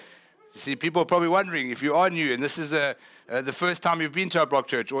You see, people are probably wondering if you are new and this is the first time you've been to our Brock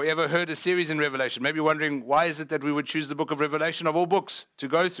Church or ever heard a series in Revelation, maybe wondering why is it that we would choose the book of Revelation of all books to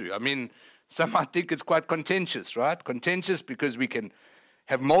go through. I mean, some might think it's quite contentious, right? Contentious because we can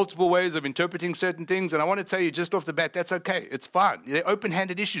have multiple ways of interpreting certain things. And I want to tell you just off the bat, that's okay. It's fine. They're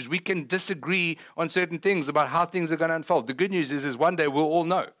open-handed issues. We can disagree on certain things about how things are going to unfold. The good news is one day we'll all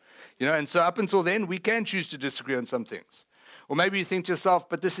know. And so up until then, we can choose to disagree on some things. Or maybe you think to yourself,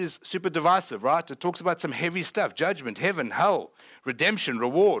 but this is super divisive, right? It talks about some heavy stuff, judgment, heaven, hell, redemption,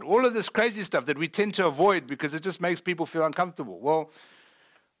 reward, all of this crazy stuff that we tend to avoid because it just makes people feel uncomfortable. Well,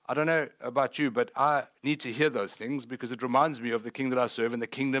 I don't know about you, but I need to hear those things because it reminds me of the king that I serve and the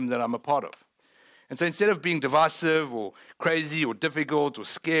kingdom that I'm a part of. And so instead of being divisive or crazy or difficult or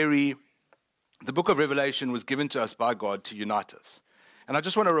scary, the book of Revelation was given to us by God to unite us. And I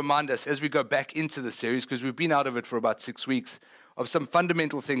just want to remind us as we go back into the series, because we've been out of it for about 6 weeks, of some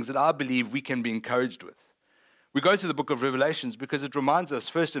fundamental things that I believe we can be encouraged with. We go to the book of Revelations because it reminds us,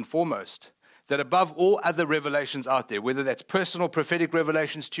 first and foremost, that above all other revelations out there, whether that's personal prophetic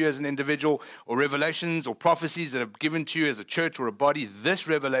revelations to you as an individual, or revelations or prophecies that are given to you as a church or a body, this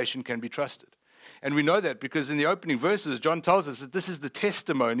revelation can be trusted. And we know that because in the opening verses, John tells us that this is the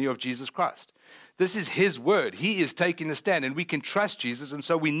testimony of Jesus Christ. This is his word. He is taking the stand, and we can trust Jesus, and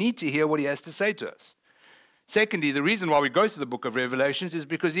so we need to hear what he has to say to us. Secondly, the reason why we go to the book of Revelations is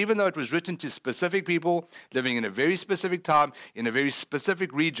because even though it was written to specific people living in a very specific time, in a very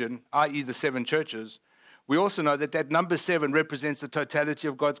specific region, i.e. the 7 churches, we also know that that number 7 represents the totality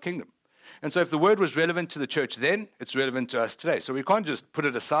of God's kingdom. And so if the word was relevant to the church then, it's relevant to us today. So we can't just put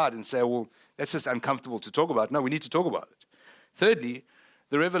it aside and say, well, that's just uncomfortable to talk about. No, we need to talk about it. Thirdly,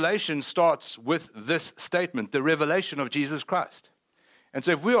 the revelation starts with this statement, the revelation of Jesus Christ. And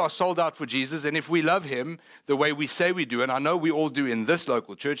so if we are sold out for Jesus, and if we love him the way we say we do, and I know we all do in this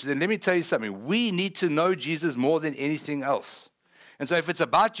local church, then let me tell you something. We need to know Jesus more than anything else. And so if it's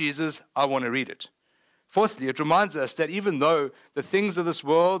about Jesus, I want to read it. Fourthly, it reminds us that even though the things of this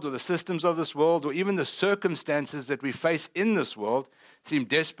world or the systems of this world or even the circumstances that we face in this world seem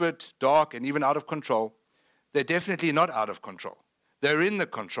desperate, dark, and even out of control, they're definitely not out of control. They're in the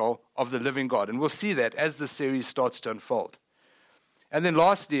control of the living God. And we'll see that as the series starts to unfold. And then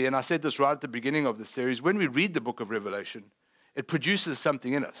lastly, and I said this right at the beginning of the series, when we read the book of Revelation, it produces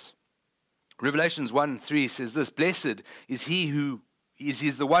something in us. Revelations 1:3 says this, "Blessed is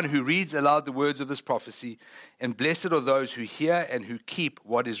he's the one who reads aloud the words of this prophecy, and blessed are those who hear and who keep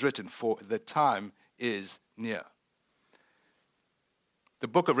what is written, for the time is near." The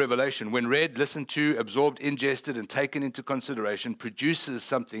book of Revelation, when read, listened to, absorbed, ingested, and taken into consideration, produces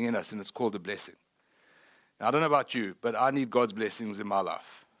something in us, and it's called a blessing. Now, I don't know about you, but I need God's blessings in my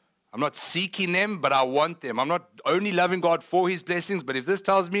life. I'm not seeking them, but I want them. I'm not only loving God for his blessings, but if this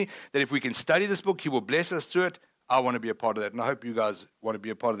tells me that if we can study this book, he will bless us through it, I want to be a part of that. And I hope you guys want to be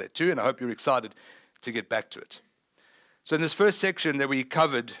a part of that too, and I hope you're excited to get back to it. So in this first section that we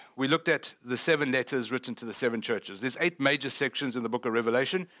covered, we looked at the 7 letters written to the 7 churches. There's 8 major sections in the book of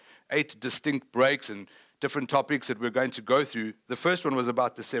Revelation, 8 distinct breaks and different topics that we're going to go through. The first one was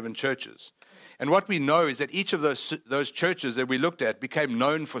about the 7 churches. And what we know is that each of those churches that we looked at became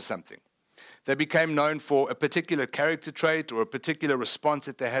known for something. They became known for a particular character trait or a particular response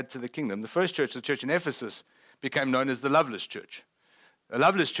that they had to the kingdom. The first church, the church in Ephesus, became known as the loveless church. A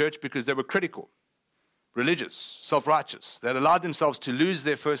loveless church because they were critical, religious, self-righteous. They had allowed themselves to lose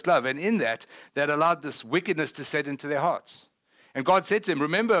their first love. And in that, they had allowed this wickedness to set into their hearts. And God said to them,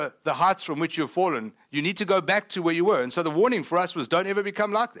 remember the heights from which you've fallen. You need to go back to where you were. And so the warning for us was don't ever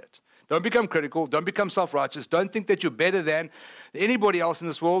become like that. Don't become critical. Don't become self-righteous. Don't think that you're better than anybody else in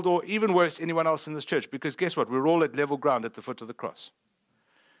this world or even worse, anyone else in this church. Because guess what? We're all at level ground at the foot of the cross.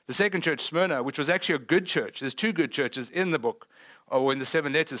 The second church, Smyrna, which was actually a good church. There's 2 good churches in the book, or in the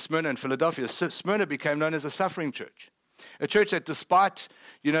 7 letters, Smyrna and Philadelphia. Smyrna became known as a suffering church. A church that despite,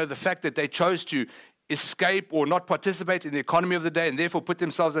 the fact that they chose to escape or not participate in the economy of the day and therefore put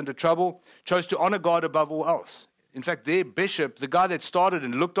themselves under trouble, chose to honor God above all else. In fact, their bishop, the guy that started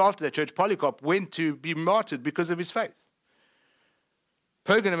and looked after that church, Polycarp, went to be martyred because of his faith.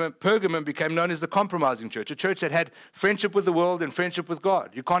 Pergamum became known as the compromising church, a church that had friendship with the world and friendship with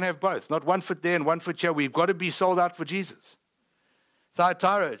God. You can't have both, not one foot there and one foot here. We've got to be sold out for Jesus.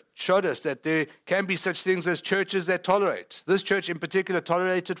 Thyatira showed us that there can be such things as churches that tolerate. This church in particular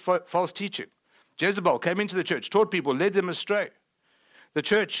tolerated false teaching. Jezebel came into the church, taught people, led them astray. The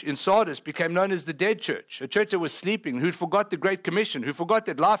church in Sardis became known as the dead church, a church that was sleeping, who forgot the Great Commission, who forgot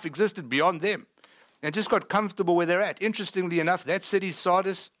that life existed beyond them, and just got comfortable where they're at. Interestingly enough, that city,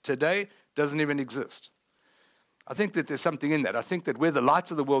 Sardis, today doesn't even exist. I think that there's something in that. I think that where the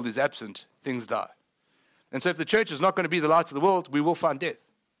light of the world is absent, things die. And so if the church is not going to be the light of the world, we will find death.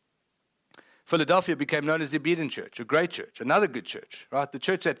 Philadelphia became known as the obedient church, a great church, another good church, right? The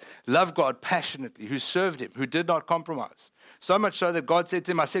church that loved God passionately, who served him, who did not compromise. So much so that God said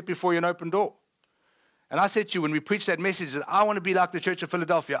to him, I set before you an open door. And I said to you when we preached that message that I want to be like the church of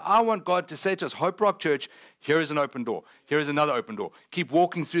Philadelphia. I want God to say to us, Hope Rock Church, here is an open door. Here is another open door. Keep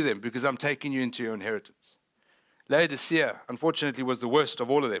walking through them because I'm taking you into your inheritance. Laodicea, unfortunately, was the worst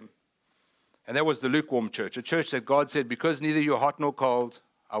of all of them. And that was the lukewarm church, a church that God said, because neither you're hot nor cold,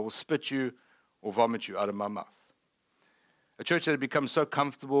 I will spit you or vomit you out of my mouth. A church that had become so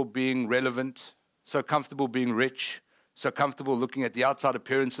comfortable being relevant, so comfortable being rich, so comfortable looking at the outside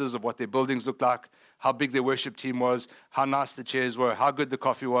appearances of what their buildings looked like, how big their worship team was, how nice the chairs were, how good the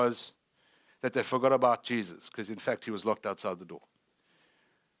coffee was, that they forgot about Jesus, because in fact he was locked outside the door.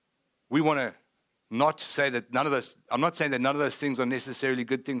 We want to not say that none of those, I'm not saying that none of those things are necessarily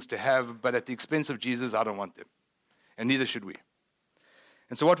good things to have, but at the expense of Jesus, I don't want them. And neither should we.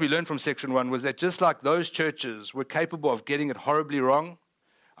 And so what we learned from section 1 was that just like those churches were capable of getting it horribly wrong,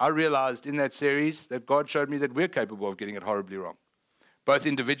 I realized in that series that God showed me that we're capable of getting it horribly wrong, both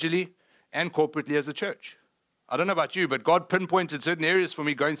individually and corporately as a church. I don't know about you, but God pinpointed certain areas for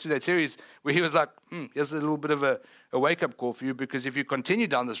me going through that series where he was like, here's a little bit of a wake-up call for you, because if you continue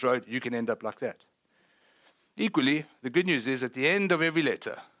down this road, you can end up like that. Equally, the good news is at the end of every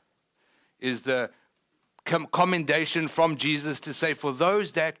letter is the commendation from Jesus to say, for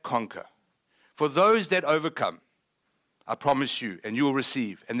those that conquer, for those that overcome, I promise you, and you will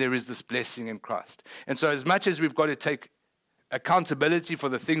receive, and there is this blessing in Christ. And so as much as we've got to take accountability for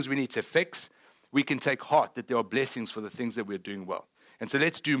the things we need to fix, we can take heart that there are blessings for the things that we're doing well. And so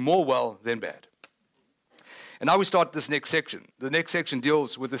let's do more well than bad. And now we start this next section. The next section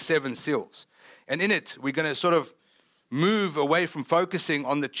deals with the 7 seals. And in it, we're going to sort of move away from focusing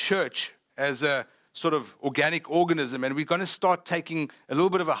on the church as a sort of organic organism, and we're going to start taking a little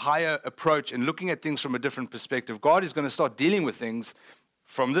bit of a higher approach and looking at things from a different perspective. God is going to start dealing with things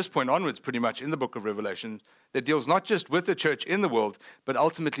from this point onwards, pretty much in the book of Revelation, that deals not just with the church in the world, but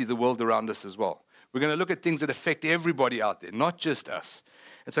ultimately the world around us as well. We're going to look at things that affect everybody out there, not just us.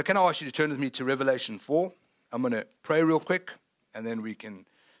 And so can I ask you to turn with me to Revelation 4? I'm going to pray real quick, and then we can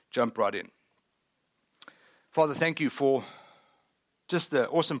jump right in. Father, thank you for just the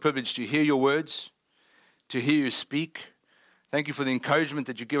awesome privilege to hear your words, to hear you speak. Thank you for the encouragement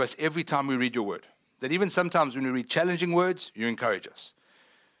that you give us every time we read your word. That even sometimes when we read challenging words, you encourage us.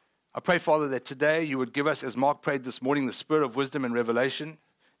 I pray, Father, that today you would give us, as Mark prayed this morning, the spirit of wisdom and revelation,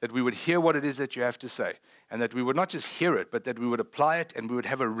 that we would hear what it is that you have to say, and that we would not just hear it, but that we would apply it, and we would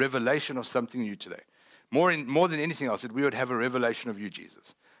have a revelation of something new today. More than anything else, that we would have a revelation of you,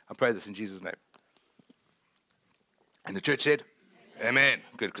 Jesus. I pray this in Jesus' name. And the church said, Amen.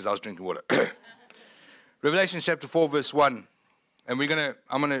 Good, because I was drinking water. Revelation chapter 4, verse 1. And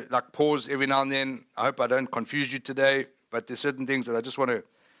I'm going to pause every now and then. I hope I don't confuse you today, but there's certain things that I just want to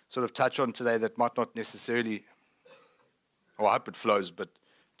sort of touch on today that might not necessarily, I hope it flows, but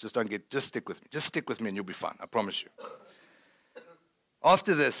just stick with me. Just stick with me and you'll be fine. I promise you.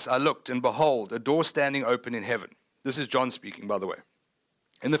 After this, I looked, and behold, a door standing open in heaven. This is John speaking, by the way.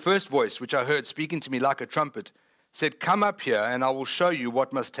 And the first voice, which I heard speaking to me like a trumpet, said, come up here, and I will show you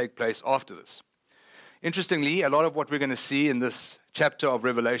what must take place after this. Interestingly, a lot of what we're going to see in this chapter of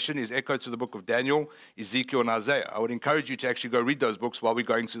Revelation is echoed through the book of Daniel, Ezekiel, and Isaiah. I would encourage you to actually go read those books while we're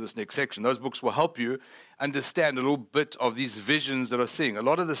going through this next section. Those books will help you understand a little bit of these visions that are seeing. A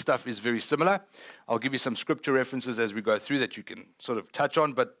lot of the stuff is very similar. I'll give you some scripture references as we go through that you can sort of touch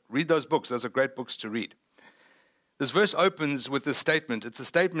on, but read those books. Those are great books to read. This verse opens with this statement. It's a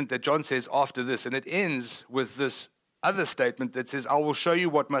statement that John says after this, and it ends with this other statement that says, I will show you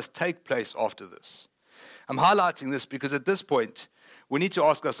what must take place after this. I'm highlighting this because at this point, we need to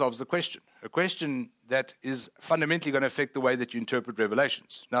ask ourselves a question that is fundamentally going to affect the way that you interpret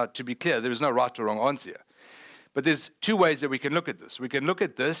Revelations. Now, to be clear, there is no right or wrong answer here. But there's 2 ways that we can look at this. We can look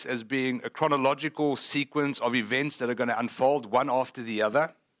at this as being a chronological sequence of events that are going to unfold one after the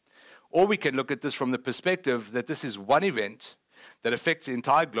other. Or we can look at this from the perspective that this is one event that affects the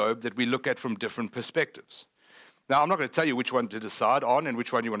entire globe that we look at from different perspectives. Now, I'm not going to tell you which one to decide on and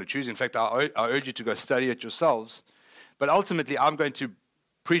which one you want to choose. In fact, I urge you to go study it yourselves. But ultimately, I'm going to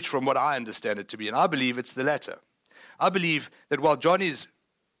preach from what I understand it to be, and I believe it's the latter. I believe that while John is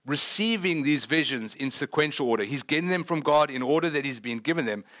receiving these visions in sequential order, he's getting them from God in order that he's been given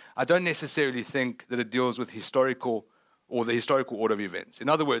them, I don't necessarily think that it deals with the historical order of events. In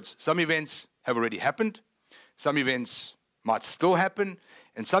other words, some events have already happened, some events might still happen,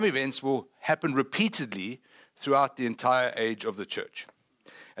 and some events will happen repeatedly throughout the entire age of the church.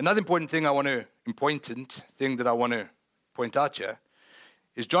 Another important thing that I want to point out here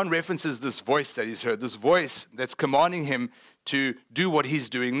is John references this voice that he's heard, this voice that's commanding him to do what he's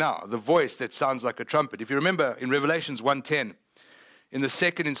doing now, the voice that sounds like a trumpet. If you remember in Revelations 1:10, in the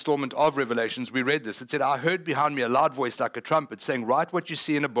second installment of Revelations, we read this. It said, I heard behind me a loud voice like a trumpet saying, write what you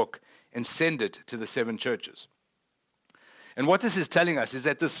see in a book and send it to the 7 churches. And what this is telling us is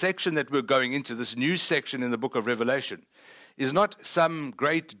that this section that we're going into, this new section in the book of Revelation, is not some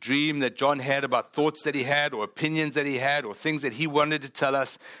great dream that John had about thoughts that he had or opinions that he had or things that he wanted to tell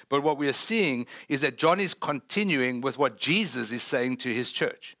us. But what we are seeing is that John is continuing with what Jesus is saying to his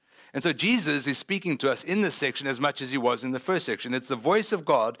church. And so Jesus is speaking to us in this section as much as he was in the first section. It's the voice of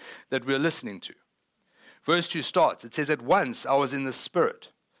God that we're listening to. Verse 2 starts. It says, at once I was in the Spirit.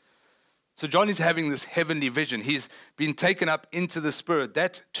 So John is having this heavenly vision. He's been taken up into the Spirit.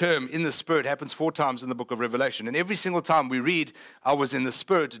 That term, in the Spirit, happens 4 times in the book of Revelation. And every single time we read, I was in the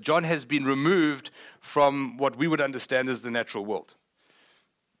Spirit, John has been removed from what we would understand as the natural world.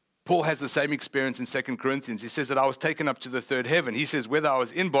 Paul has the same experience in 2 Corinthians. He says that I was taken up to the 3rd heaven. He says whether I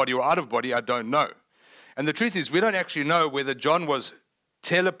was in body or out of body, I don't know. And the truth is, we don't actually know whether John was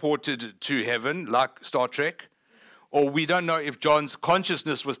teleported to heaven, like Star Trek, or we don't know if John's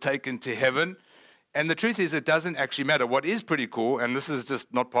consciousness was taken to heaven. And the truth is, it doesn't actually matter. What is pretty cool, and this is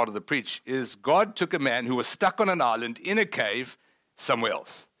just not part of the preach, is God took a man who was stuck on an island in a cave somewhere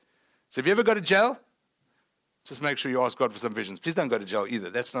else. So if you ever go to jail, just make sure you ask God for some visions. Please don't go to jail either.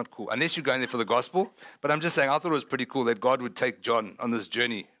 That's not cool, unless you're going there for the gospel. But I'm just saying, I thought it was pretty cool that God would take John on this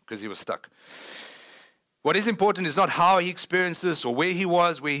journey because he was stuck. What is important is not how he experienced this or where he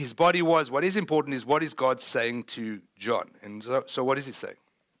was, where his body was. What is important is what is God saying to John. And so what is he saying?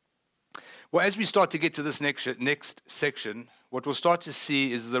 Well, as we start to get to this next section, what we'll start to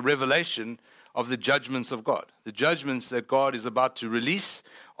see is the revelation of the judgments of God, the judgments that God is about to release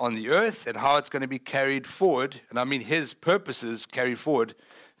on the earth and how it's going to be carried forward, and I mean his purposes carry forward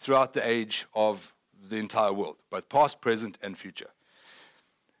throughout the age of the entire world, both past, present, and future.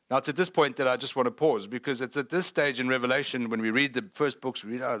 Now, it's at this point that I just want to pause, because it's at this stage in Revelation, when we read the first books,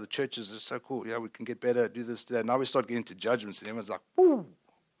 we read, oh, the churches are so cool, we can get better, do this, do that. Now we start getting to judgments, and everyone's like, whoo,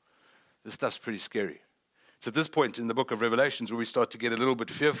 this stuff's pretty scary. It's at this point in the book of Revelations where we start to get a little bit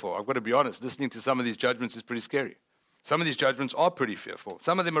fearful. I've got to be honest, listening to some of these judgments is pretty scary. Some of these judgments are pretty fearful.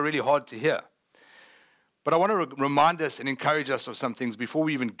 Some of them are really hard to hear. But I want to remind us and encourage us of some things before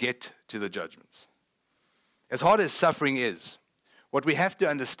we even get to the judgments. As hard as suffering is, what we have to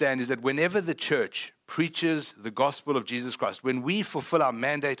understand is that whenever the church preaches the gospel of Jesus Christ, when we fulfill our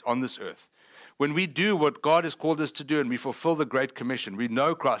mandate on this earth, when we do what God has called us to do and we fulfill the Great Commission, we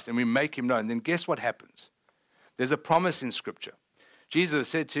know Christ and we make him known, then guess what happens? There's a promise in Scripture. Jesus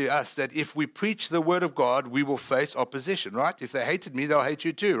said to us that if we preach the word of God, we will face opposition, right? If they hated me, they'll hate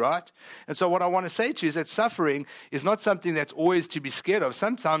you too, right? And so what I want to say to you is that suffering is not something that's always to be scared of.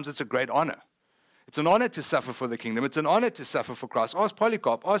 Sometimes it's a great honor. It's an honor to suffer for the kingdom. It's an honor to suffer for Christ. Ask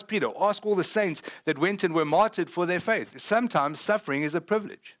Polycarp, ask Peter, ask all the saints that went and were martyred for their faith. Sometimes suffering is a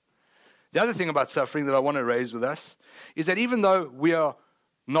privilege. The other thing about suffering that I want to raise with us is that even though we are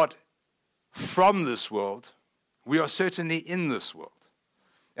not from this world, we are certainly in this world.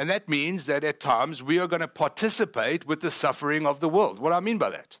 And that means that at times we are going to participate with the suffering of the world. What do I mean by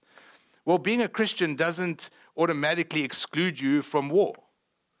that? Well, being a Christian doesn't automatically exclude you from war.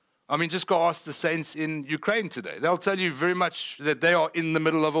 I mean, just go ask the saints in Ukraine today. They'll tell you very much that they are in the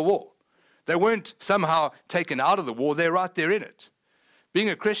middle of a war. They weren't somehow taken out of the war. They're right there in it. Being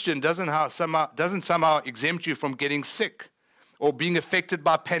a Christian doesn't somehow exempt you from getting sick or being affected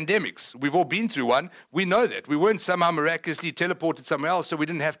by pandemics. We've all been through one. We know that. We weren't somehow miraculously teleported somewhere else, so we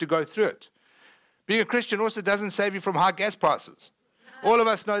didn't have to go through it. Being a Christian also doesn't save you from high gas prices. All of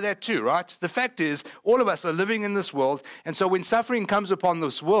us know that too, right? The fact is, all of us are living in this world, and so when suffering comes upon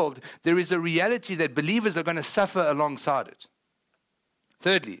this world, there is a reality that believers are going to suffer alongside it.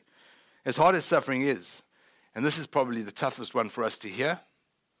 Thirdly, as hard as suffering is, and this is probably the toughest one for us to hear,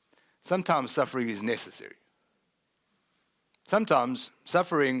 sometimes suffering is necessary. Sometimes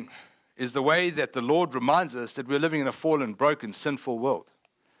suffering is the way that the Lord reminds us that we're living in a fallen, broken, sinful world.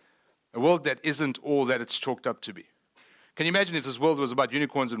 A world that isn't all that it's chalked up to be. Can you imagine if this world was about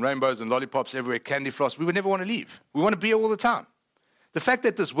unicorns and rainbows and lollipops everywhere, candy floss? We would never want to leave. We want to be here all the time. The fact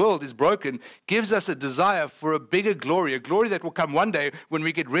that this world is broken gives us a desire for a bigger glory, a glory that will come one day when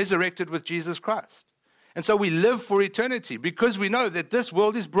we get resurrected with Jesus Christ. And so we live for eternity because we know that this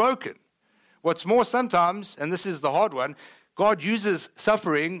world is broken. What's more, sometimes, and this is the hard one, God uses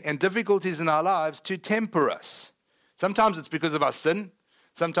suffering and difficulties in our lives to temper us. Sometimes it's because of our sin.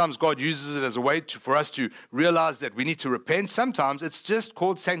 Sometimes God uses it as a way for us to realize that we need to repent. Sometimes it's just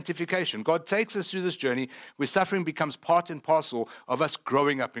called sanctification. God takes us through this journey where suffering becomes part and parcel of us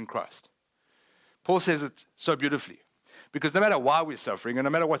growing up in Christ. Paul says it so beautifully. Because no matter why we're suffering, and no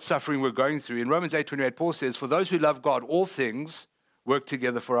matter what suffering we're going through, in Romans 8:28, Paul says, for those who love God, all things work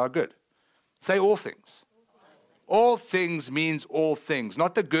together for our good. Say all things. All things means all things.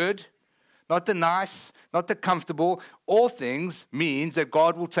 Not the good, not the nice, not the comfortable. All things means that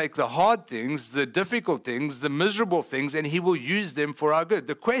God will take the hard things, the difficult things, the miserable things, and he will use them for our good.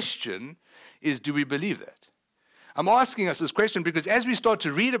 The question is, do we believe that? I'm asking us this question because as we start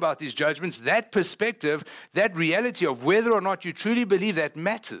to read about these judgments, that perspective, that reality of whether or not you truly believe that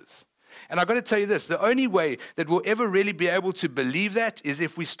matters. And I've got to tell you this, the only way that we'll ever really be able to believe that is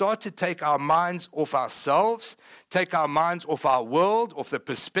if we start to take our minds off ourselves, take our minds off our world, off the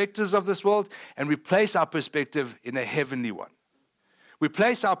perspectives of this world, and replace our perspective in a heavenly one. We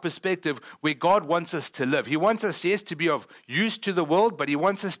place our perspective where God wants us to live. He wants us, yes, to be of use to the world, but he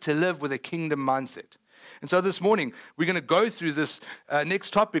wants us to live with a kingdom mindset. And so this morning, we're going to go through this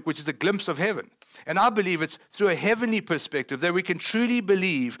next topic, which is a glimpse of heaven. And I believe it's through a heavenly perspective that we can truly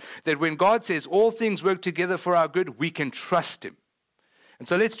believe that when God says all things work together for our good, we can trust him. And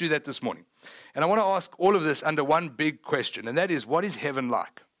so let's do that this morning. And I want to ask all of this under one big question, and that is, what is heaven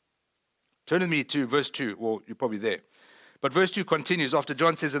like? Turn with me to verse 2, or you're probably there. But verse 2 continues after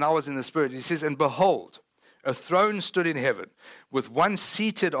John says, and I was in the Spirit. He says, and behold, a throne stood in heaven, with one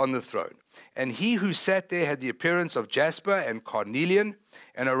seated on the throne. And he who sat there had the appearance of jasper and carnelian,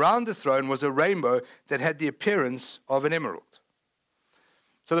 and around the throne was a rainbow that had the appearance of an emerald.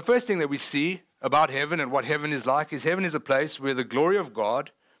 So the first thing that we see about heaven and what heaven is like is heaven is a place where the glory of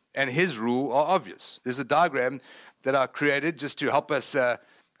God and his rule are obvious. There's a diagram that I created just to help us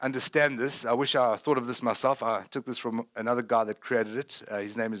understand this. I wish I thought of this myself. I took this from another guy that created it.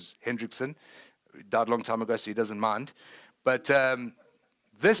 His name is Hendrickson. He died a long time ago, so he doesn't mind. But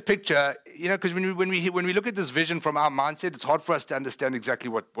this picture, because when we look at this vision from our mindset, it's hard for us to understand exactly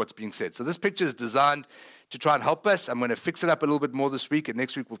what's being said. So this picture is designed to try and help us. I'm going to fix it up a little bit more this week, and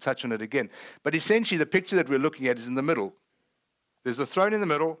next week we'll touch on it again. But essentially, the picture that we're looking at is in the middle. There's a throne in the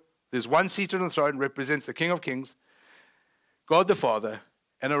middle. There's one seated on the throne, represents the King of Kings, God the Father,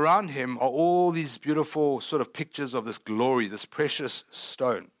 and around him are all these beautiful sort of pictures of this glory, this precious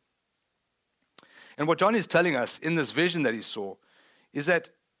stone. And what John is telling us in this vision that he saw is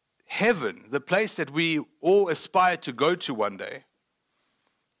that heaven, the place that we all aspire to go to one day,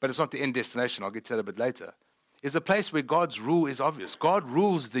 but it's not the end destination, I'll get to that a bit later, is a place where God's rule is obvious. God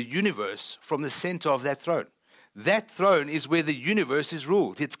rules the universe from the center of that throne. That throne is where the universe is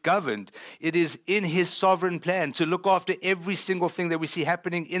ruled. It's governed. It is in his sovereign plan to look after every single thing that we see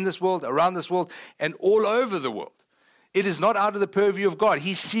happening in this world, around this world, and all over the world. It is not out of the purview of God.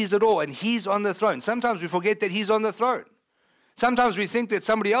 He sees it all, and he's on the throne. Sometimes we forget that he's on the throne. Sometimes we think that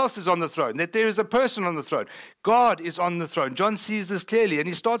somebody else is on the throne, that there is a person on the throne. God is on the throne. John sees this clearly, and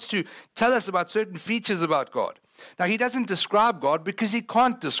he starts to tell us about certain features about God. Now, he doesn't describe God because he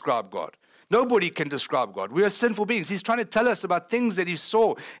can't describe God. Nobody can describe God. We are sinful beings. He's trying to tell us about things that he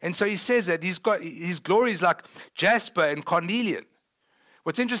saw. And so he says that his glory is like jasper and carnelian.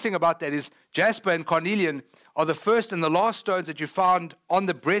 What's interesting about that is jasper and carnelian are the first and the last stones that you found on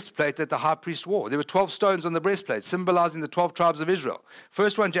the breastplate that the high priest wore. There were 12 stones on the breastplate, symbolizing the 12 tribes of Israel.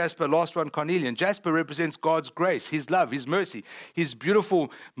 First one jasper, last one carnelian. Jasper represents God's grace, his love, his mercy, his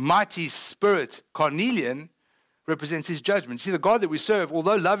beautiful, mighty spirit. Carnelian represents his judgment. See, the God that we serve,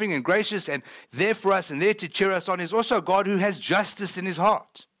 although loving and gracious and there for us and there to cheer us on, is also a God who has justice in his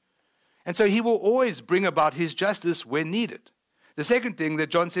heart. And so he will always bring about his justice when needed. The second thing that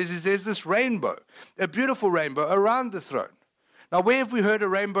John says is there's this rainbow, a beautiful rainbow around the throne. Now, where have we heard a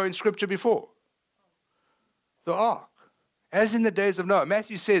rainbow in Scripture before? The ark. As in the days of Noah.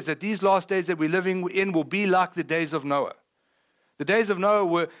 Matthew says that these last days that we're living in will be like the days of Noah. The days of Noah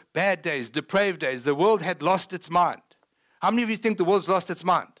were bad days, depraved days. The world had lost its mind. How many of you think the world's lost its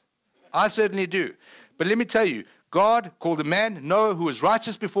mind? I certainly do. But let me tell you, God called a man, Noah, who was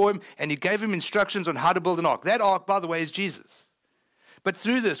righteous before him, and he gave him instructions on how to build an ark. That ark, by the way, is Jesus. But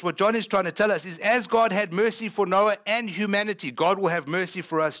through this, what John is trying to tell us is as God had mercy for Noah and humanity, God will have mercy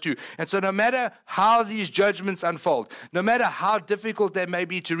for us too. And so no matter how these judgments unfold, no matter how difficult they may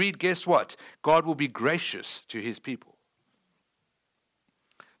be to read, guess what? God will be gracious to his people.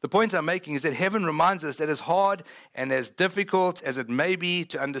 The point I'm making is that heaven reminds us that as hard and as difficult as it may be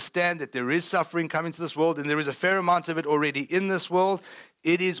to understand that there is suffering coming to this world, and there is a fair amount of it already in this world,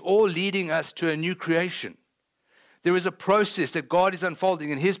 it is all leading us to a new creation. There is a process that God is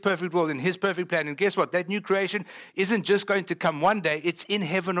unfolding in His perfect will, in His perfect plan. And guess what? That new creation isn't just going to come one day. It's in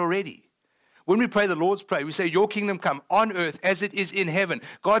heaven already. When we pray the Lord's Prayer, we say, your kingdom come on earth as it is in heaven.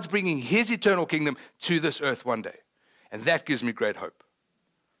 God's bringing His eternal kingdom to this earth one day. And that gives me great hope.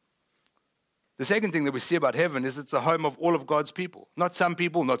 The second thing that we see about heaven is it's the home of all of God's people. Not some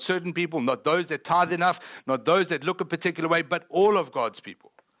people, not certain people, not those that tithe enough, not those that look a particular way, but all of God's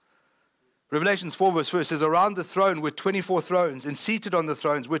people. Revelations 4 verse 4 says, around the throne were 24 thrones, and seated on the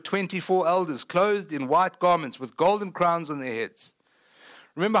thrones were 24 elders, clothed in white garments with golden crowns on their heads.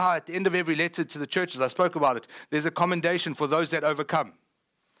 Remember how at the end of every letter to the churches, I spoke about it, there's a commendation for those that overcome.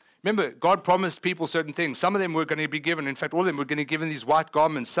 Remember, God promised people certain things. Some of them were going to be given, in fact, all of them were going to be given these white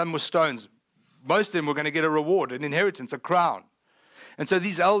garments. Some were stones. Most of them were going to get a reward, an inheritance, a crown. And so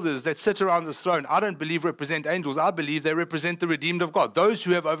these elders that sit around this throne, I don't believe represent angels. I believe they represent the redeemed of God, those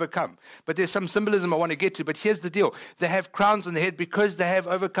who have overcome. But there's some symbolism I want to get to. But here's the deal. They have crowns on their head because they have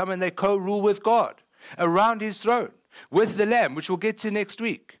overcome and they co-rule with God around His throne with the Lamb, which we'll get to next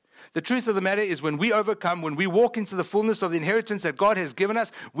week. The truth of the matter is when we overcome, when we walk into the fullness of the inheritance that God has given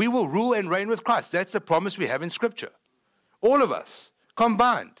us, we will rule and reign with Christ. That's the promise we have in Scripture. All of us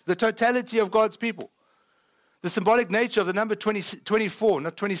combined, the totality of God's people. The symbolic nature of the number 24,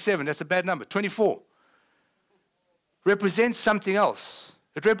 not 27, that's a bad number, 24, represents something else.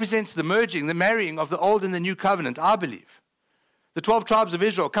 It represents the merging, the marrying of the old and the new covenant, I believe. The 12 tribes of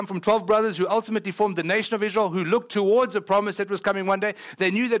Israel come from 12 brothers who ultimately formed the nation of Israel, who looked towards a promise that was coming one day. They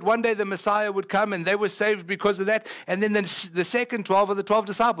knew that one day the Messiah would come, and they were saved because of that. And then the second 12 are the 12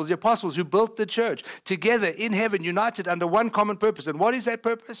 disciples, the apostles, who built the church together in heaven, united under one common purpose. And what is that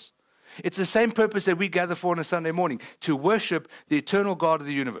purpose? It's the same purpose that we gather for on a Sunday morning, to worship the eternal God of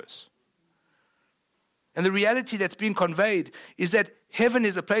the universe. And the reality that's been conveyed is that heaven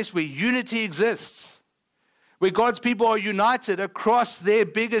is a place where unity exists, where God's people are united across their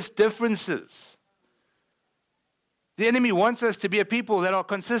biggest differences. The enemy wants us to be a people that are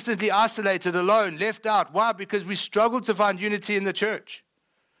consistently isolated, alone, left out. Why? Because we struggle to find unity in the church.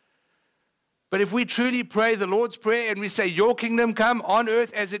 But if we truly pray the Lord's Prayer and we say, your kingdom come on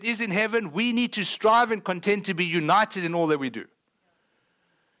earth as it is in heaven, we need to strive and contend to be united in all that we do.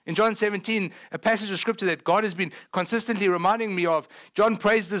 In John 17, a passage of scripture that God has been consistently reminding me of, John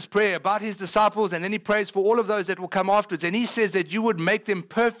prays this prayer about his disciples, and then he prays for all of those that will come afterwards. And he says that you would make them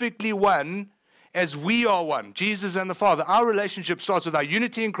perfectly one as we are one, Jesus and the Father. Our relationship starts with our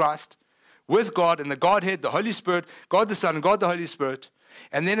unity in Christ, with God and the Godhead, the Holy Spirit, God the Son and God the Holy Spirit.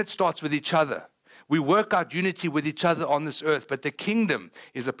 And then it starts with each other. We work out unity with each other on this earth, but the kingdom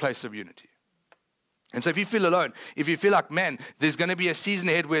is a place of unity. And so if you feel alone, if you feel like, man, there's going to be a season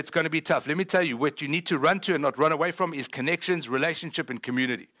ahead where it's going to be tough, let me tell you, what you need to run to and not run away from is connections, relationship, and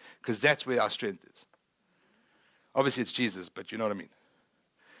community, because that's where our strength is. Obviously, it's Jesus, but you know what I mean.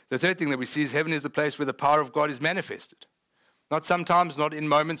 The third thing that we see is heaven is the place where the power of God is manifested. Not sometimes, not in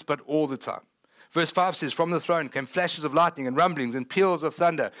moments, but all the time. Verse 5 says, from the throne came flashes of lightning and rumblings and peals of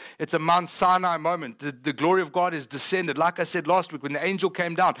thunder. It's a Mount Sinai moment. The glory of God has descended. Like I said last week, when the angel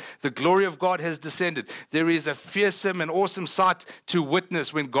came down, the glory of God has descended. There is a fearsome and awesome sight to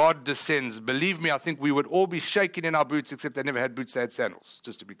witness when God descends. Believe me, I think we would all be shaking in our boots, except they never had boots, they had sandals,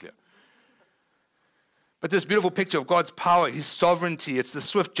 just to be clear. But this beautiful picture of God's power, His sovereignty, it's the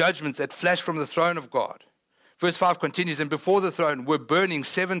swift judgments that flash from the throne of God. Verse 5 continues, and before the throne were burning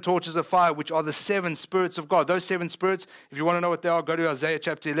 7 torches of fire, which are the 7 spirits of God. Those 7 spirits, if you want to know what they are, go to Isaiah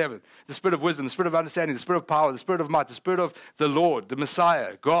chapter 11. The spirit of wisdom, the spirit of understanding, the spirit of power, the spirit of might, the spirit of the Lord, the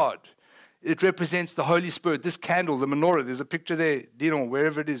Messiah, God. It represents the Holy Spirit. This candle, the menorah, there's a picture there, Dino,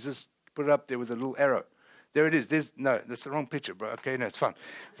 wherever it is, just put it up there with a little arrow. There it is. No, that's the wrong picture, bro. Okay, no, it's fine.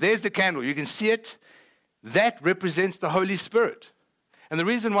 There's the candle. You can see it. That represents the Holy Spirit. And the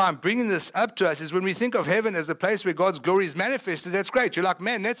reason why I'm bringing this up to us is when we think of heaven as the place where God's glory is manifested, that's great. You're like,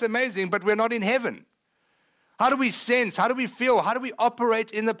 man, that's amazing, but we're not in heaven. How do we sense? How do we feel? How do we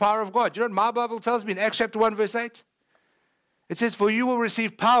operate in the power of God? You know what my Bible tells me in Acts chapter 1, verse 8? It says, for you will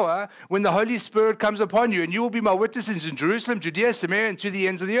receive power when the Holy Spirit comes upon you, and you will be my witnesses in Jerusalem, Judea, Samaria, and to the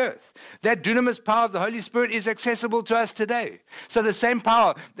ends of the earth. That dunamis power of the Holy Spirit is accessible to us today. So the same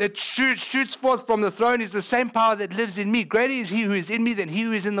power that shoots forth from the throne is the same power that lives in me. Greater is He who is in me than he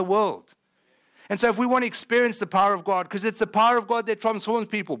who is in the world. And so if we want to experience the power of God, because it's the power of God that transforms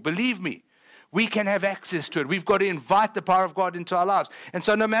people, believe me, we can have access to it. We've got to invite the power of God into our lives. And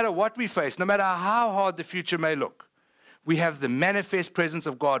so no matter what we face, no matter how hard the future may look, we have the manifest presence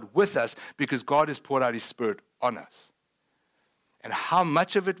of God with us because God has poured out His Spirit on us. And how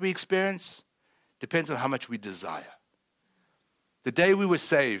much of it we experience depends on how much we desire. The day we were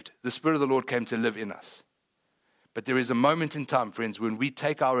saved, the Spirit of the Lord came to live in us. But there is a moment in time, friends, when we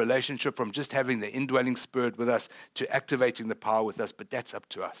take our relationship from just having the indwelling Spirit with us to activating the power with us, but that's up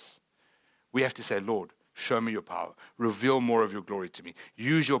to us. We have to say, Lord, show me your power. Reveal more of your glory to me.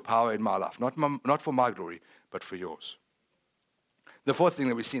 Use your power in my life, not for my glory, but for yours. The fourth thing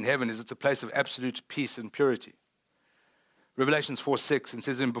that we see in heaven is it's a place of absolute peace and purity. Revelations 4:6, and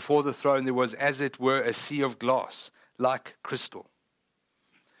says, and before the throne there was as it were a sea of glass, like crystal.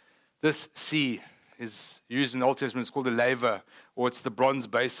 This sea is used in the Old Testament. It's called the laver, or it's the bronze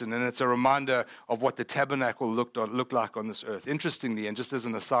basin, and it's a reminder of what the tabernacle looked like on this earth. Interestingly, and just as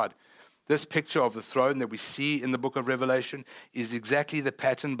an aside, this picture of the throne that we see in the book of Revelation is exactly the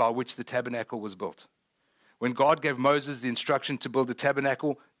pattern by which the tabernacle was built. When God gave Moses the instruction to build the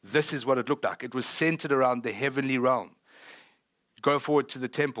tabernacle, this is what it looked like. It was centered around the heavenly realm. Go forward to the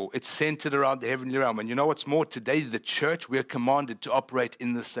temple. It's centered around the heavenly realm. And you know what's more? Today, the church, we are commanded to operate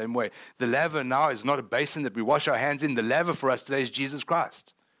in the same way. The laver now is not a basin that we wash our hands in. The laver for us today is Jesus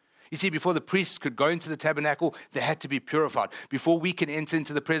Christ. You see, before the priests could go into the tabernacle, they had to be purified. Before we can enter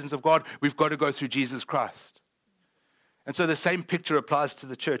into the presence of God, we've got to go through Jesus Christ. And so the same picture applies to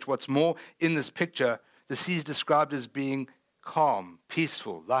the church. What's more, in this picture, the sea is described as being calm,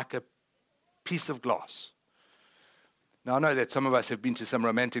 peaceful, like a piece of glass. Now, I know that some of us have been to some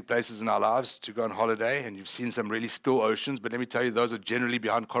romantic places in our lives to go on holiday, and you've seen some really still oceans, but let me tell you, those are generally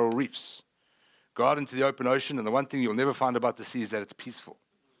behind coral reefs. Go out into the open ocean, and the one thing you'll never find about the sea is that it's peaceful.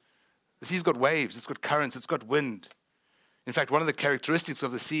 The sea's got waves, it's got currents, it's got wind. In fact, one of the characteristics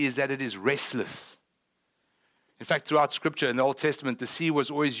of the sea is that it is restless. In fact, throughout Scripture in the Old Testament, the sea was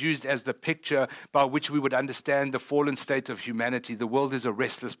always used as the picture by which we would understand the fallen state of humanity. The world is a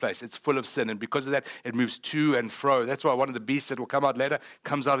restless place. It's full of sin, and because of that, it moves to and fro. That's why one of the beasts that will come out later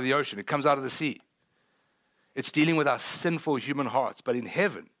comes out of the ocean. It comes out of the sea. It's dealing with our sinful human hearts. But in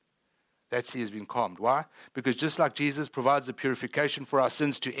heaven, that sea has been calmed. Why? Because just like Jesus provides the purification for our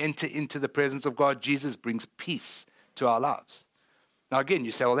sins to enter into the presence of God, Jesus brings peace to our lives. Now again,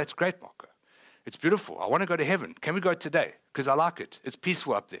 you say, well, that's great, Marco. It's beautiful. I want to go to heaven. Can we go today? Because I like it. It's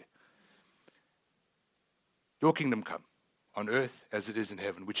peaceful up there. Your kingdom come on earth as it is in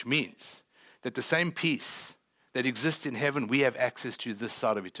heaven, which means that the same peace that exists in heaven, we have access to this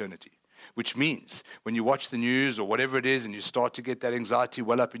side of eternity. Which means when you watch the news or whatever it is and you start to get that anxiety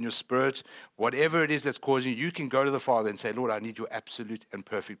well up in your spirit, whatever it is that's causing you, you can go to the Father and say, Lord, I need your absolute and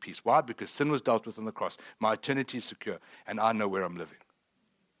perfect peace. Why? Because sin was dealt with on the cross. My eternity is secure, and I know where I'm living.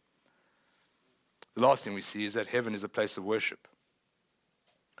 The last thing we see is that heaven is a place of worship.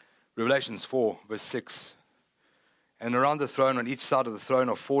 Revelations 4, verse 6. And around the throne, on each side of the throne,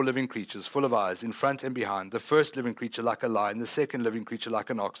 are 4 living creatures, full of eyes, in front and behind. The first living creature like a lion, the second living creature like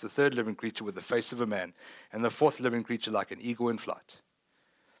an ox, the third living creature with the face of a man, and the fourth living creature like an eagle in flight.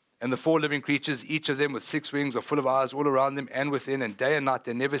 And the 4 living creatures, each of them with 6 wings, are full of eyes all around them and within, and day and night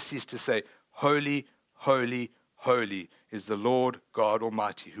they never cease to say, Holy, holy, holy is the Lord God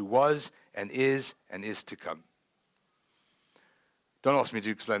Almighty, who was and is to come. Don't ask me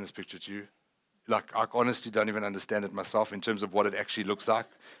to explain this picture to you. Like, I honestly don't even understand it myself in terms of what it actually looks like.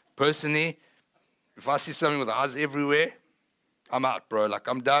 Personally, if I see something with eyes everywhere, I'm out, bro. Like,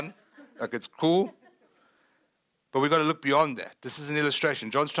 I'm done. Like, it's cool. But we've got to look beyond that. This is an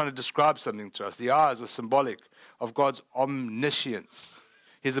illustration. John's trying to describe something to us. The eyes are symbolic of God's omniscience,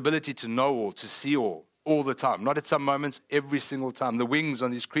 his ability to know all, to see all the time. Not at some moments, every single time. The wings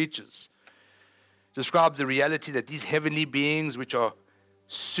on these creatures describe the reality that these heavenly beings, which are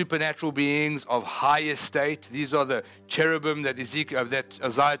supernatural beings of high estate, these are the cherubim that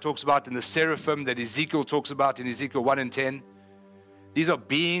Isaiah talks about, and the seraphim that Ezekiel talks about in Ezekiel 1 and 10. These are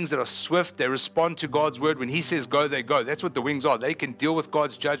beings that are swift. They respond to God's word. When he says go, they go. That's what the wings are. They can deal with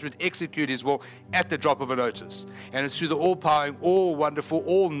God's judgment, execute his will at the drop of a notice. And it's through the all-powering, all-wonderful,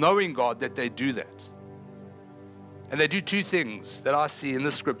 all-knowing God that they do that. And they do 2 things that I see in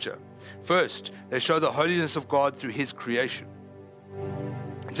this scripture. First, they show the holiness of God through his creation.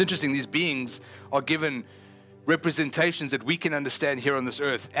 It's interesting, these beings are given representations that we can understand here on this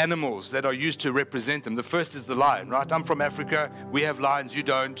earth, animals that are used to represent them. The first is the lion, right? I'm from Africa. We have lions. You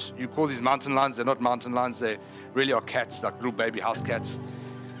don't. You call these mountain lions. They're not mountain lions. They really are cats, like little baby house cats.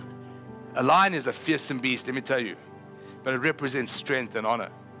 A lion is a fearsome beast, let me tell you. But it represents strength and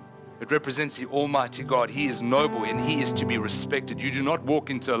honor. It represents the Almighty God. He is noble and he is to be respected. You do not walk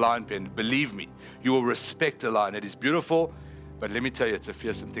into a lion pen. Believe me, you will respect a lion. It is beautiful, but let me tell you, it's a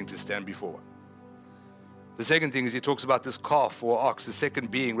fearsome thing to stand before. The second thing is he talks about this calf or ox. The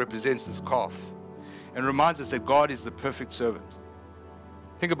second being represents this calf and reminds us that God is the perfect servant.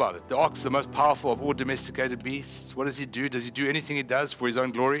 Think about it. The ox, the most powerful of all domesticated beasts. What does he do? Does he do anything he does for his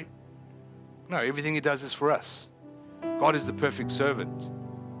own glory? No, everything he does is for us. God is the perfect servant.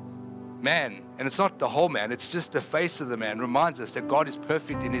 Man, and it's not the whole man, it's just the face of the man, reminds us that God is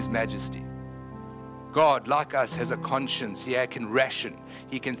perfect in his majesty. God, like us, has a conscience. He can ration.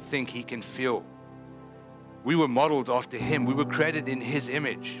 He can think. He can feel. We were modeled after him. We were created in his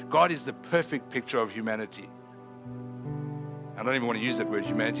image. God is the perfect picture of humanity. I don't even want to use that word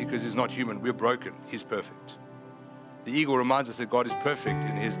humanity because he's not human. We're broken. He's perfect. The eagle reminds us that God is perfect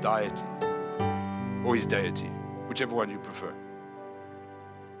in his deity or his deity, whichever one you prefer.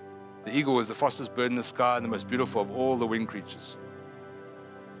 The eagle is the fastest bird in the sky and the most beautiful of all the winged creatures.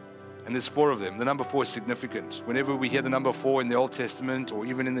 And there's 4 of them. The number 4 is significant. Whenever we hear the number 4 in the Old Testament or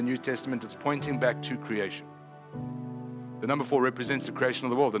even in the New Testament, it's pointing back to creation. The number 4 represents the creation of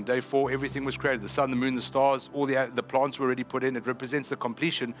the world. On day 4, everything was created. The sun, the moon, the stars, all the plants were already put in. It represents the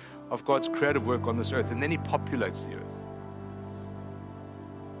completion of God's creative work on this earth. And then he populates the earth.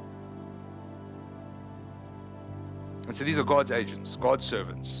 And so these are God's agents, God's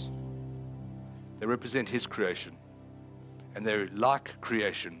servants. They represent his creation. And they, like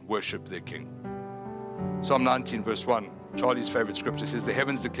creation, worship their king. Psalm 19, verse 1, Charlie's favorite scripture says, the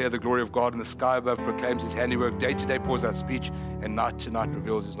heavens declare the glory of God, and the sky above proclaims his handiwork. Day to day pours out speech, and night to night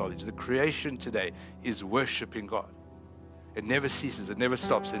reveals his knowledge. The creation today is worshiping God. It never ceases. It never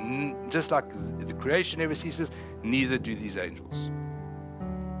stops. And just like the creation never ceases, neither do these angels.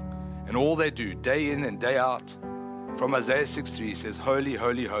 And all they do, day in and day out, from Isaiah 6:3 says, holy,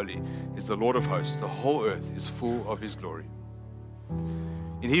 holy, holy is the Lord of hosts. The whole earth is full of his glory.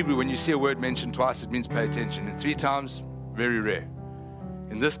 In Hebrew, when you see a word mentioned twice, it means pay attention. And 3 times, very rare.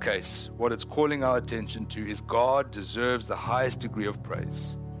 In this case, what it's calling our attention to is God deserves the highest degree of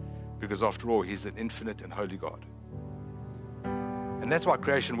praise. Because after all, he's an infinite and holy God. And that's why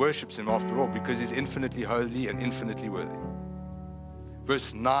creation worships him after all, because he's infinitely holy and infinitely worthy.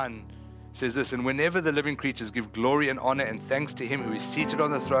 Verse 9 says this, and whenever the living creatures give glory and honor and thanks to him who is seated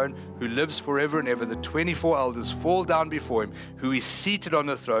on the throne, who lives forever and ever, the 24 elders fall down before him who is seated on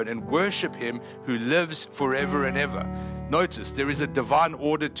the throne and worship him who lives forever and ever. Notice there is a divine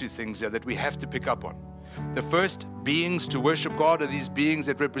order to things here that we have to pick up on. The first beings to worship God are these beings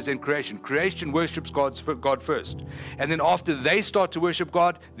that represent creation. Creation worships God first. And then after they start to worship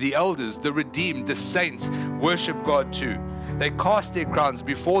God, the elders, the redeemed, the saints worship God too. They cast their crowns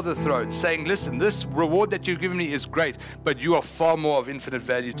before the throne, saying, listen, this reward that you've given me is great, but you are far more of infinite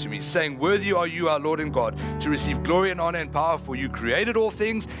value to me. Saying, worthy are you, our Lord and God, to receive glory and honor and power, for you created all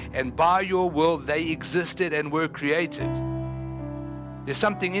things, and by your will they existed and were created. There's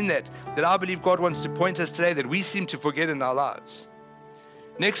something in that I believe God wants to point us today that we seem to forget in our lives.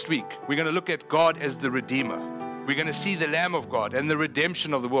 Next week, we're going to look at God as the Redeemer. We're going to see the Lamb of God and the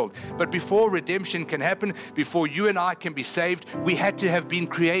redemption of the world. But before redemption can happen, before you and I can be saved, we had to have been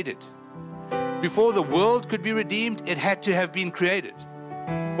created. Before the world could be redeemed, it had to have been created.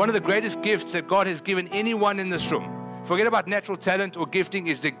 One of the greatest gifts that God has given anyone in this room, forget about natural talent or gifting,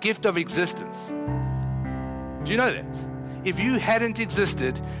 is the gift of existence. Do you know that? If you hadn't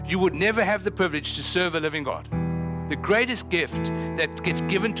existed, you would never have the privilege to serve a living God. The greatest gift that gets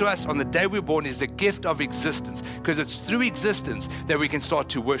given to us on the day we're born is the gift of existence, because it's through existence that we can start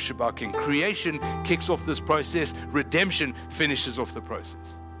to worship our King. Creation kicks off this process. Redemption finishes off the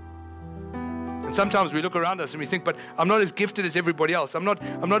process. And sometimes we look around us and we think, but I'm not as gifted as everybody else. I'm not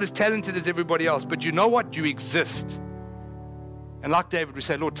as talented as everybody else. But you know what? You exist. And like David, we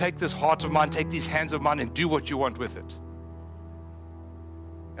say, Lord, take this heart of mine, take these hands of mine, and do what you want with it.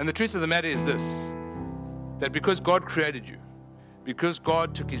 And the truth of the matter is this, that because God created you, because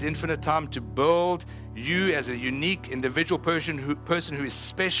God took his infinite time to build you as a unique individual person who is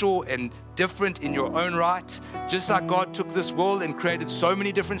special and different in your own right, just like God took this world and created so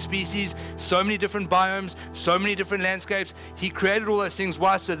many different species, so many different biomes, so many different landscapes, he created all those things.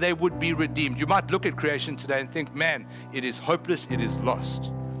 Why? So they would be redeemed. You might look at creation today and think, man, it is hopeless, it is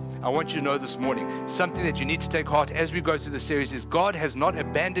lost. I want you to know this morning, something that you need to take heart as we go through the series is God has not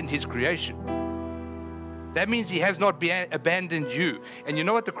abandoned his creation. That means he has not abandoned you. And you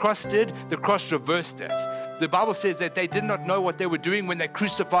know what the cross did? The cross reversed that. The Bible says that they did not know what they were doing when they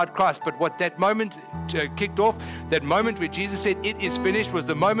crucified Christ. But what that moment kicked off, that moment where Jesus said, it is finished, was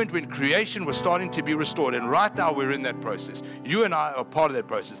the moment when creation was starting to be restored. And right now we're in that process. You and I are part of that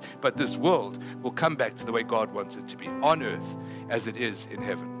process. But this world will come back to the way God wants it to be, on earth as it is in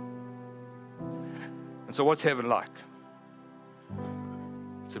heaven. And so what's heaven like?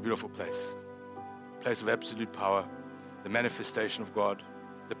 It's a beautiful place. Place of absolute power, the manifestation of God,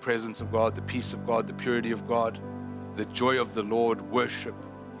 the presence of God, the peace of God, the purity of God, the joy of the Lord, worship.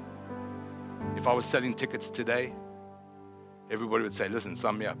 If I was selling tickets today, everybody would say, listen,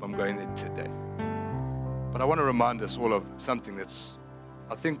 sign me up, I'm going there today. But I want to remind us all of something that's,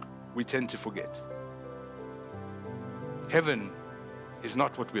 I think we tend to forget. Heaven is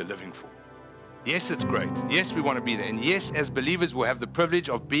not what we're living for. Yes, it's great. Yes, we want to be there. And yes, as believers, we'll have the privilege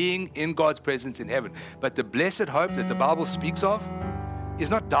of being in God's presence in heaven. But the blessed hope that the Bible speaks of is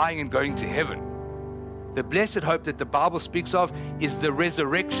not dying and going to heaven. The blessed hope that the Bible speaks of is the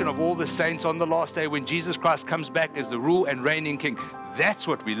resurrection of all the saints on the last day when Jesus Christ comes back as the rule and reigning King. That's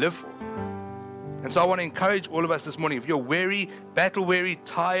what we live for. And so I want to encourage all of us this morning, if you're weary, battle-weary,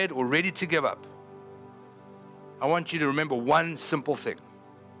 tired, or ready to give up, I want you to remember one simple thing.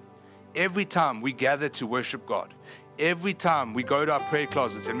 Every time we gather to worship God, every time we go to our prayer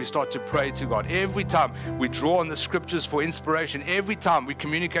closets and we start to pray to God, every time we draw on the scriptures for inspiration, every time we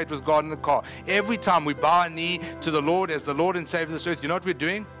communicate with God in the car, every time we bow our knee to the Lord as the Lord and Savior of this earth, you know what we're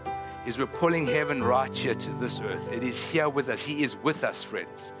doing? Is we're pulling heaven right here to this earth. It is here with us. He is with us,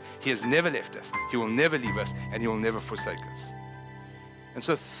 friends. He has never left us. He will never leave us, and He will never forsake us. And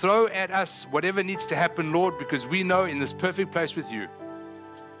so throw at us whatever needs to happen, Lord, because we know in this perfect place with you,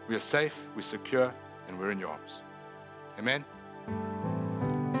 we are safe, we're secure, and we're in your arms. Amen?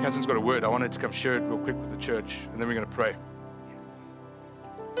 Catherine's got a word. I wanted to come share it real quick with the church, and then we're going to pray.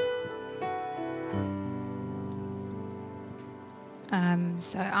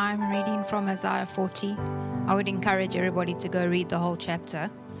 So I'm reading from Isaiah 40. I would encourage everybody to go read the whole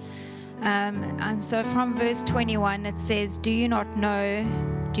chapter. And so from verse 21, it says, "Do you not know?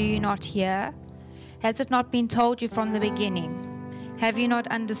 Do you not hear? Has it not been told you from the beginning? Have you not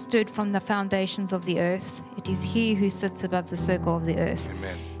understood from the foundations of the earth? It is He who sits above the circle of the earth,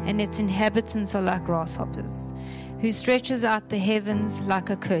 Amen. And its inhabitants are like grasshoppers, who stretches out the heavens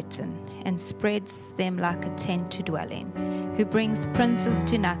like a curtain and spreads them like a tent to dwell in, who brings princes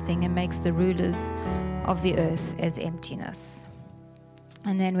to nothing and makes the rulers of the earth as emptiness."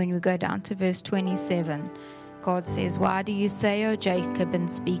 And then when we go down to verse 27, God says, "Why do you say, O Jacob, and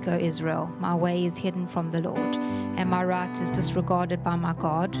speak, O Israel, my way is hidden from the Lord, and my right is disregarded by my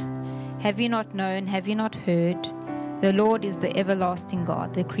God? Have you not known, have you not heard? The Lord is the everlasting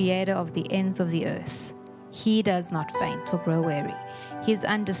God, the creator of the ends of the earth. He does not faint or grow weary. His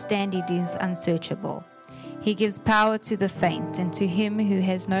understanding is unsearchable. He gives power to the faint, and to him who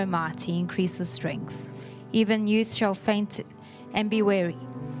has no might he increases strength. Even youth shall faint and be weary,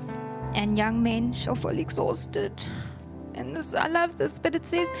 and young men shall fall exhausted." And this, I love this, but it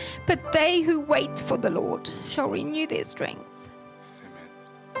says, "But they who wait for the Lord shall renew their strength.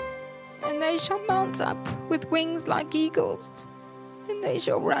 Amen. And they shall mount up with wings like eagles. And they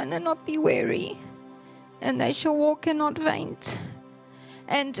shall run and not be weary. And they shall walk and not faint."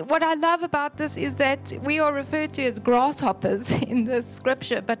 And what I love about this is that we are referred to as grasshoppers in this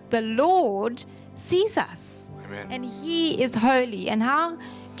scripture, but the Lord sees us. Amen. And He is holy. And how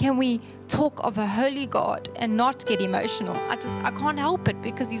can we talk of a holy God and not get emotional? I can't help it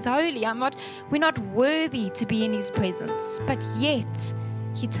because He's holy. We're not worthy to be in His presence. But yet,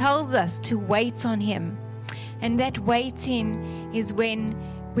 He tells us to wait on Him. And that waiting is when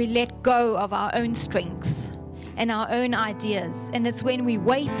we let go of our own strength and our own ideas. And it's when we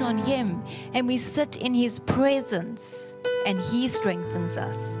wait on Him and we sit in His presence and He strengthens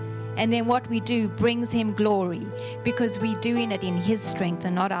us. And then what we do brings Him glory because we're doing it in His strength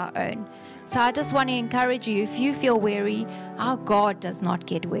and not our own. So I just want to encourage you, if you feel weary, our God does not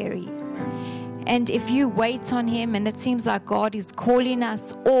get weary. And if you wait on Him, and it seems like God is calling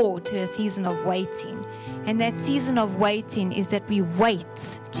us all to a season of waiting. And that season of waiting is that we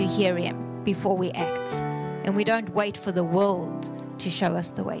wait to hear Him before we act. And we don't wait for the world to show us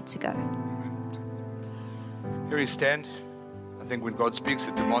the way to go. Here we stand. I think when God speaks,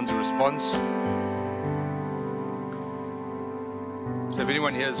 it demands a response. So if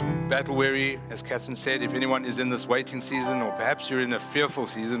anyone here is battle weary, as Catherine said, if anyone is in this waiting season, or perhaps you're in a fearful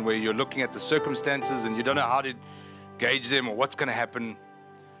season where you're looking at the circumstances and you don't know how to gauge them or what's going to happen,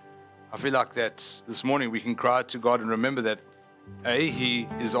 I feel like that this morning we can cry out to God and remember that A, He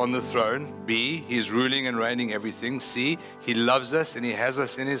is on the throne. B, He is ruling and reigning everything. C, He loves us and He has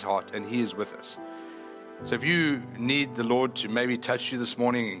us in His heart and He is with us. So if you need the Lord to maybe touch you this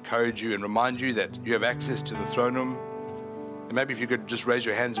morning, encourage you and remind you that you have access to the throne room, and maybe if you could just raise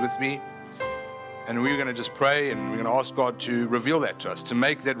your hands with me, and we're going to just pray and we're going to ask God to reveal that to us, to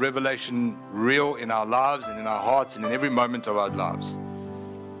make that revelation real in our lives and in our hearts and in every moment of our lives.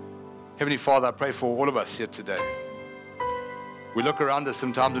 Heavenly Father, I pray for all of us here today. We look around us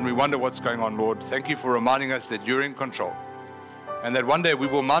sometimes and we wonder what's going on, Lord. Thank you for reminding us that you're in control. And that one day we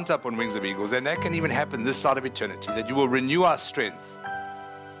will mount up on wings of eagles, and that can even happen this side of eternity, that you will renew our strength.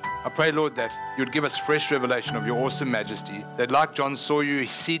 I pray, Lord, that you would give us fresh revelation of your awesome majesty, that like John saw you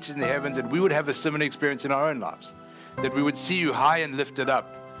seated in the heavens, that we would have a similar experience in our own lives, that we would see you high and lifted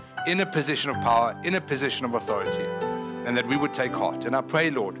up in a position of power, in a position of authority, and that we would take heart. And I pray,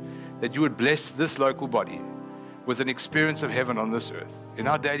 Lord, that you would bless this local body with an experience of heaven on this earth. In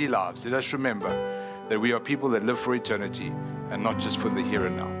our daily lives, let us remember that we are people that live for eternity and not just for the here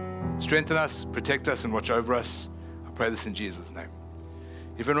and now. Strengthen us, protect us, and watch over us. I pray this in Jesus' name.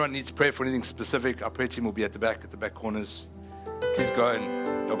 If anyone needs prayer for anything specific, our prayer team will be at the back corners. Please go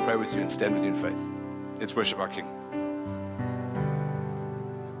and they'll pray with you and stand with you in faith. Let's worship our King.